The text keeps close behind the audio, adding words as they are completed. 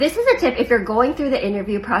This is a tip if you're going through the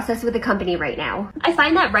interview process with a company right now. I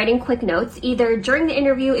find that writing quick notes, either during the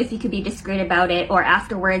interview if you could be discreet about it, or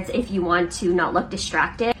afterwards if you want to not look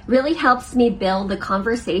distracted, really helps me build the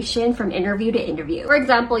conversation from interview to interview. For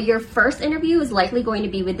example, your first interview is likely going to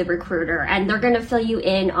be with the recruiter, and they're going to fill you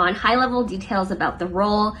in on high-level details about the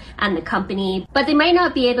role and the company, but they might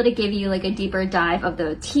not be able to give you like a deeper dive of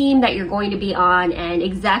the team that you're going to be on and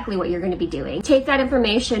exactly what you're going to be doing. Take that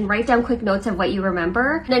information, write down quick notes of what you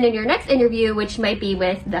remember, and then in your next interview, which might be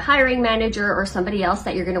with the hiring manager or somebody else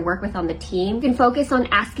that you're going to work with on the team, you can focus on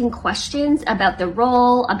asking questions about the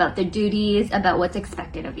role, about the duties, about what's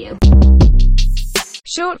expected of you.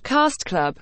 Shortcast Club.